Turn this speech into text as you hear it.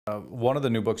One of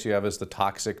the new books you have is The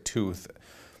Toxic Tooth.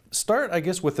 Start, I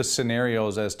guess, with the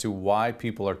scenarios as to why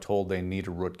people are told they need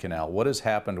a root canal. What has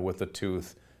happened with the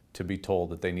tooth to be told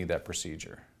that they need that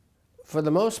procedure? For the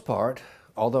most part,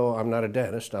 although I'm not a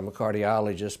dentist, I'm a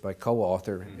cardiologist, my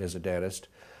co-author is a dentist.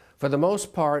 For the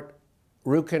most part,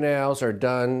 root canals are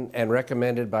done and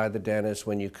recommended by the dentist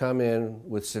when you come in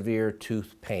with severe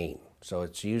tooth pain. So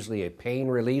it's usually a pain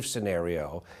relief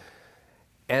scenario.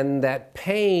 And that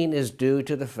pain is due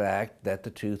to the fact that the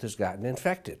tooth has gotten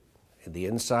infected. The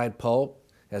inside pulp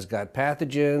has got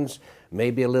pathogens,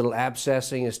 maybe a little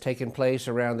abscessing has taken place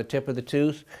around the tip of the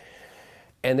tooth,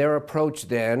 and their approach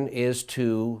then is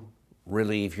to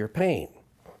relieve your pain.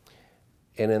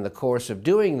 And in the course of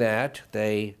doing that,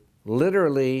 they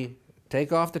literally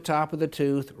take off the top of the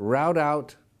tooth, route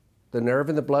out the nerve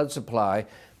and the blood supply.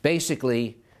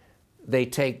 Basically, they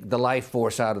take the life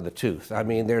force out of the tooth. I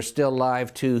mean, there's still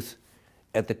live tooth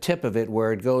at the tip of it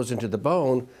where it goes into the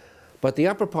bone, but the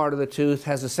upper part of the tooth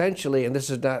has essentially, and this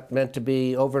is not meant to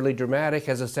be overly dramatic,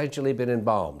 has essentially been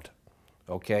embalmed.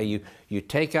 Okay, you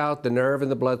take out the nerve and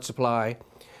the blood supply,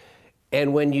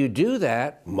 and when you do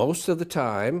that, most of the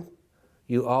time,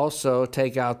 you also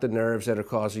take out the nerves that are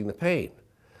causing the pain.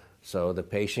 So the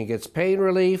patient gets pain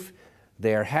relief,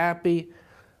 they're happy,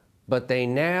 but they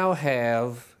now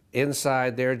have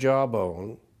inside their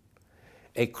jawbone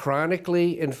a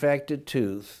chronically infected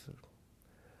tooth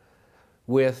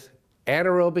with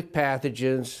anaerobic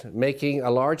pathogens making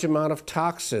a large amount of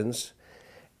toxins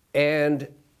and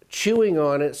chewing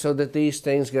on it so that these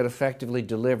things get effectively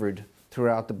delivered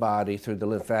throughout the body through the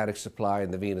lymphatic supply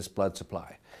and the venous blood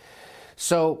supply.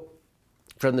 So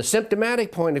from the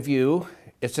symptomatic point of view,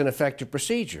 it's an effective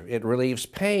procedure. It relieves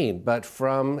pain, but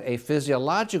from a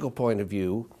physiological point of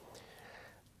view,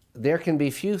 there can be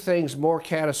few things more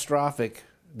catastrophic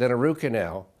than a root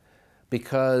canal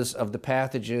because of the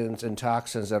pathogens and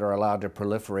toxins that are allowed to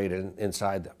proliferate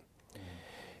inside them.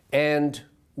 And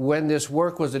when this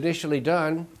work was initially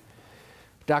done,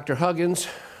 Dr. Huggins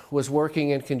was working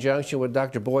in conjunction with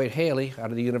Dr. Boyd Haley out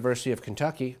of the University of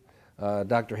Kentucky.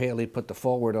 Dr. Haley put the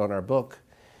foreword on our book.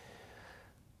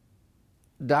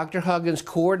 Dr. Huggins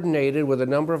coordinated with a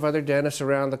number of other dentists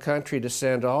around the country to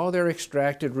send all their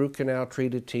extracted root canal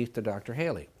treated teeth to Dr.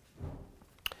 Haley.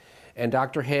 And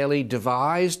Dr. Haley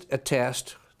devised a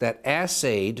test that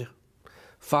assayed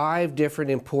 5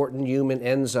 different important human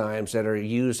enzymes that are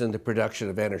used in the production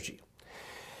of energy.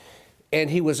 And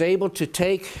he was able to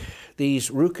take these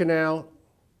root canal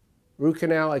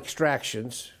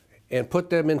extractions and put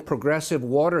them in progressive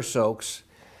water soaks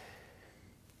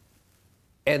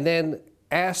and then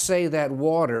assay that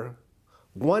water.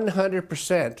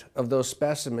 100% of those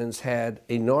specimens had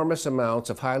enormous amounts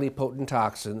of highly potent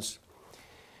toxins,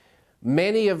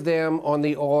 many of them on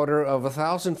the order of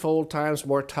 1,000-fold times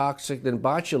more toxic than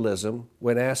botulism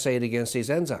when assayed against these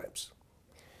enzymes.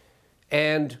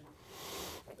 And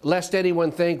lest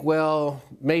anyone think, well,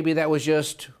 maybe that was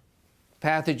just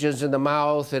pathogens in the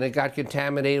mouth and it got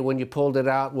contaminated when you pulled it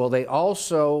out. Well, they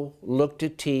also looked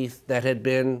at teeth that had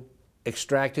been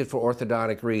extracted for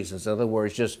orthodontic reasons. In other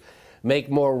words, just make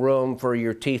more room for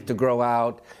your teeth to grow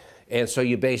out. And so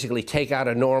you basically take out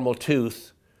a normal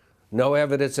tooth, no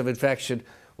evidence of infection.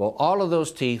 Well, all of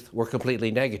those teeth were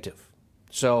completely negative.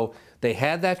 So they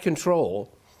had that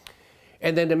control.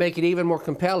 And then to make it even more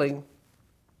compelling,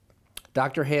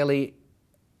 Dr. Haley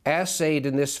assayed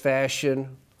in this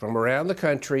fashion from around the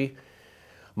country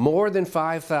more than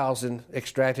 5,000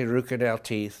 extracted root canal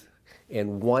teeth,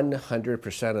 and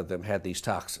 100% of them had these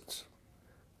toxins.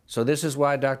 So this is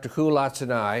why Dr. Kulatz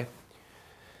and I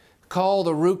call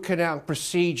the root canal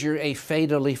procedure a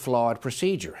fatally flawed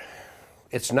procedure.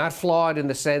 It's not flawed in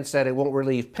the sense that it won't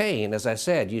relieve pain. As I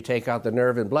said, you take out the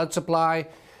nerve and blood supply,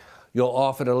 you'll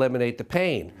often eliminate the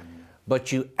pain.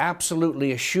 But you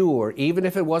absolutely assure, even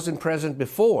if it wasn't present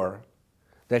before,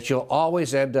 that you'll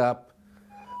always end up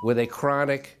with a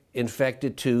chronic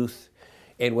infected tooth.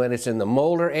 And when it's in the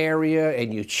molar area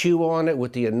and you chew on it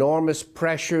with the enormous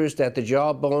pressures that the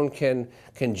jawbone can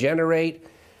generate,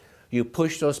 you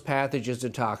push those pathogens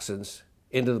and toxins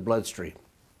into the bloodstream.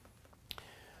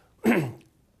 A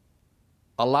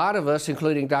lot of us,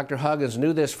 including Dr. Huggins,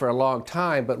 knew this for a long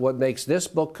time, but what makes this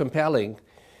book compelling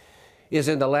is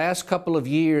in the last couple of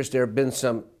years there have been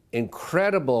some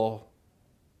incredible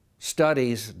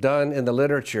studies done in the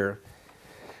literature.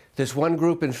 This one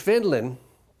group in Finland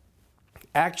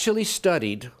actually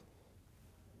studied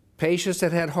patients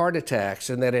that had heart attacks,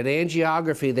 and that at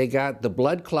angiography they got the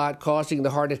blood clot causing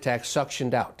the heart attack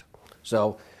suctioned out.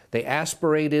 So they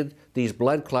aspirated these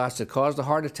blood clots that caused the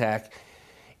heart attack,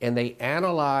 and they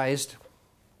analyzed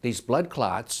these blood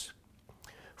clots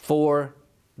for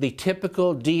the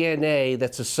typical DNA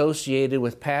that's associated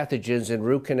with pathogens in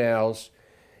root canals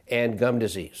and gum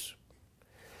disease.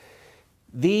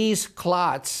 These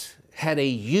clots had a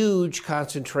huge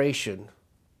concentration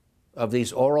of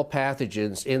these oral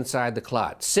pathogens inside the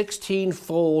clot,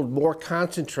 16-fold more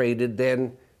concentrated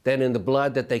than in the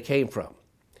blood that they came from.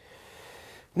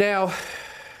 Now,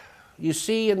 you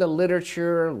see in the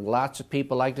literature, lots of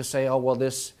people like to say, oh, well,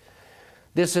 this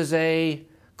is a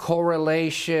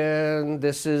correlation,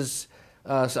 this is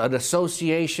an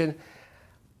association.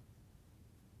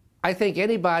 I think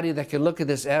anybody that can look at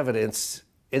this evidence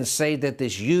and say that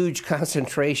this huge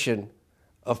concentration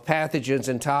of pathogens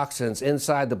and toxins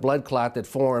inside the blood clot that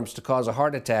forms to cause a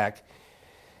heart attack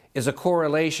is a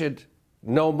correlation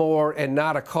no more and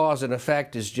not a cause and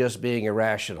effect is just being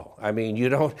irrational. I mean, you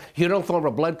don't form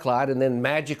a blood clot and then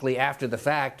magically after the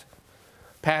fact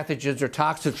pathogens or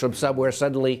toxins from somewhere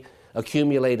suddenly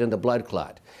accumulate in the blood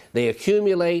clot. They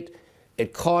accumulate,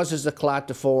 it causes the clot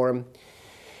to form,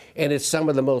 and it's some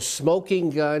of the most smoking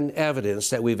gun evidence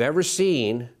that we've ever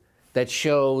seen that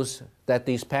shows that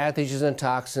these pathogens and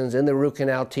toxins in the root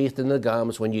canal teeth and the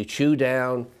gums, when you chew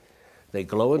down, they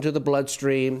glow into the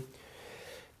bloodstream.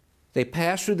 They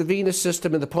pass through the venous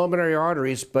system and the pulmonary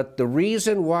arteries, but the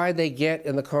reason why they get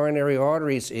in the coronary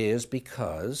arteries is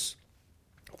because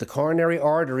the coronary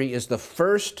artery is the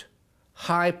first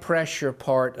high-pressure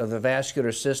part of the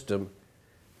vascular system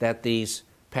that these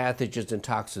pathogens and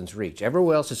toxins reach.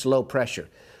 Everywhere else it's low pressure.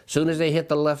 As soon as they hit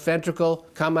the left ventricle,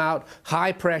 come out,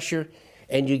 high pressure,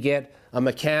 and you get a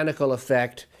mechanical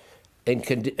effect in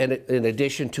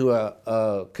addition to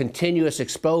a continuous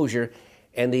exposure,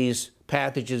 and these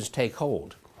pathogens take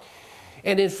hold.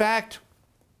 And in fact,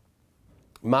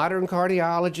 modern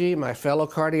cardiology, my fellow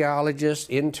cardiologists,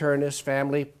 internists,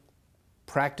 family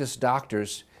practice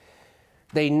doctors,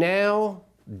 they now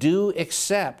do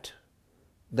accept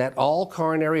that all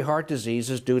coronary heart disease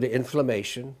is due to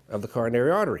inflammation of the coronary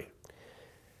artery.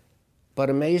 But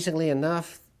amazingly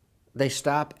enough, they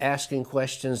stop asking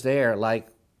questions there like,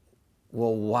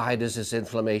 well, why does this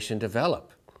inflammation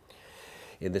develop?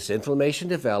 And this inflammation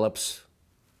develops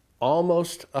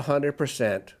almost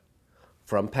 100%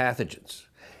 from pathogens.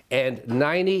 And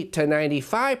 90 to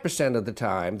 95% of the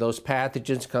time, those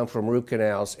pathogens come from root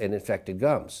canals and infected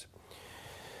gums.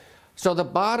 So the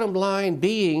bottom line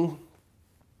being,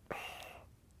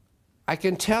 I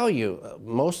can tell you,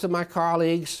 most of my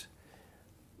colleagues,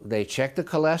 they check the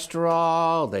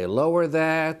cholesterol, they lower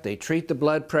that, they treat the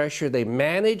blood pressure, they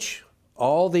manage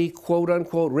all the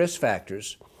quote-unquote risk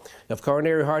factors of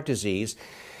coronary heart disease,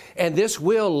 and this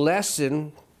will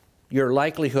lessen your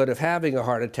likelihood of having a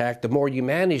heart attack the more you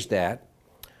manage that.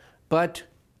 But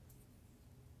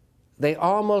they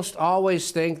almost always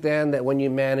think then that when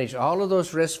you manage all of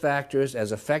those risk factors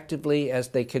as effectively as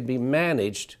they can be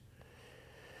managed,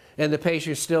 and the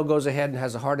patient still goes ahead and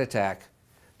has a heart attack,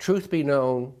 truth be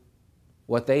known,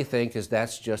 what they think is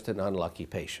that's just an unlucky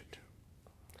patient.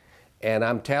 And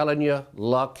I'm telling you,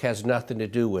 luck has nothing to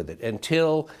do with it.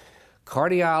 Until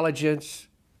cardiologists,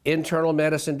 internal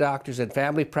medicine doctors, and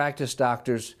family practice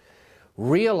doctors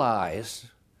realize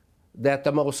that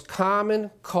the most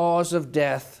common cause of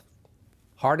death,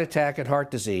 heart attack and heart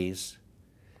disease,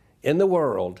 in the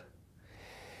world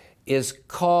is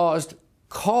caused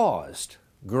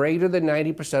greater than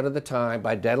 90% of the time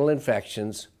by dental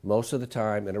infections, most of the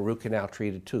time in a root canal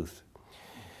treated tooth.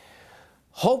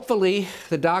 Hopefully,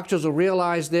 the doctors will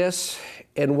realize this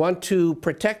and want to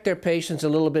protect their patients a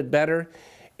little bit better,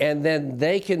 and then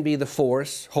they can be the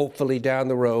force, hopefully down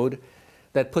the road,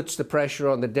 that puts the pressure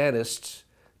on the dentists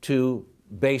to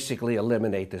basically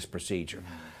eliminate this procedure.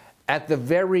 At the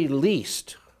very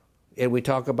least, and we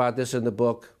talk about this in the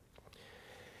book,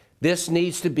 this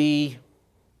needs to be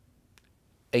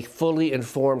a fully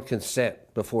informed consent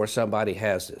before somebody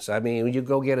has this. I mean, when you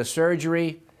go get a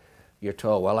surgery, you're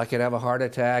told, well, I could have a heart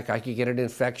attack, I could get an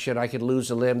infection, I could lose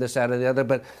a limb, this, that, or the other,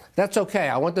 but that's okay.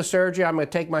 I want the surgery, I'm going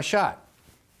to take my shot.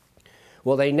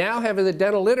 Well, they now have in the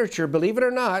dental literature, believe it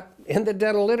or not, in the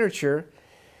dental literature,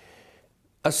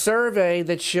 a survey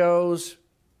that shows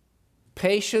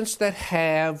patients that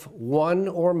have one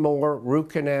or more root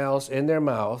canals in their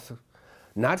mouth,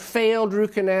 not failed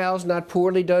root canals, not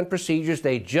poorly done procedures,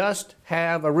 they just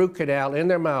have a root canal in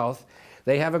their mouth,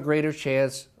 they have a greater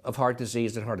chance of heart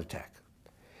disease and heart attack.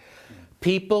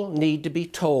 People need to be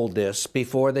told this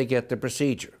before they get the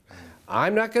procedure.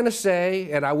 I'm not going to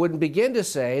say, and I wouldn't begin to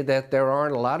say, that there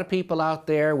aren't a lot of people out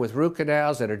there with root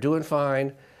canals that are doing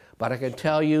fine, but I can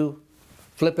tell you,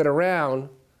 flip it around,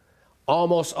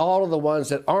 almost all of the ones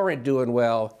that aren't doing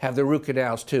well have the root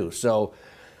canals too. So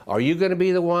Are you going to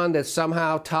be the one that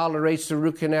somehow tolerates the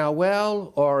root canal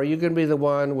well, or are you going to be the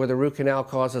one where the root canal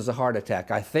causes a heart attack?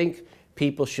 I think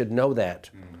people should know that.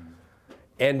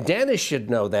 And dentists should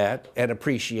know that and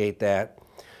appreciate that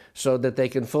so that they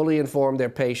can fully inform their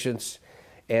patients.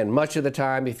 And much of the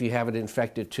time, if you have an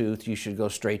infected tooth, you should go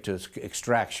straight to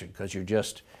extraction because you're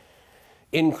just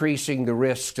increasing the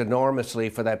risks enormously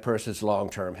for that person's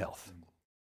long-term health.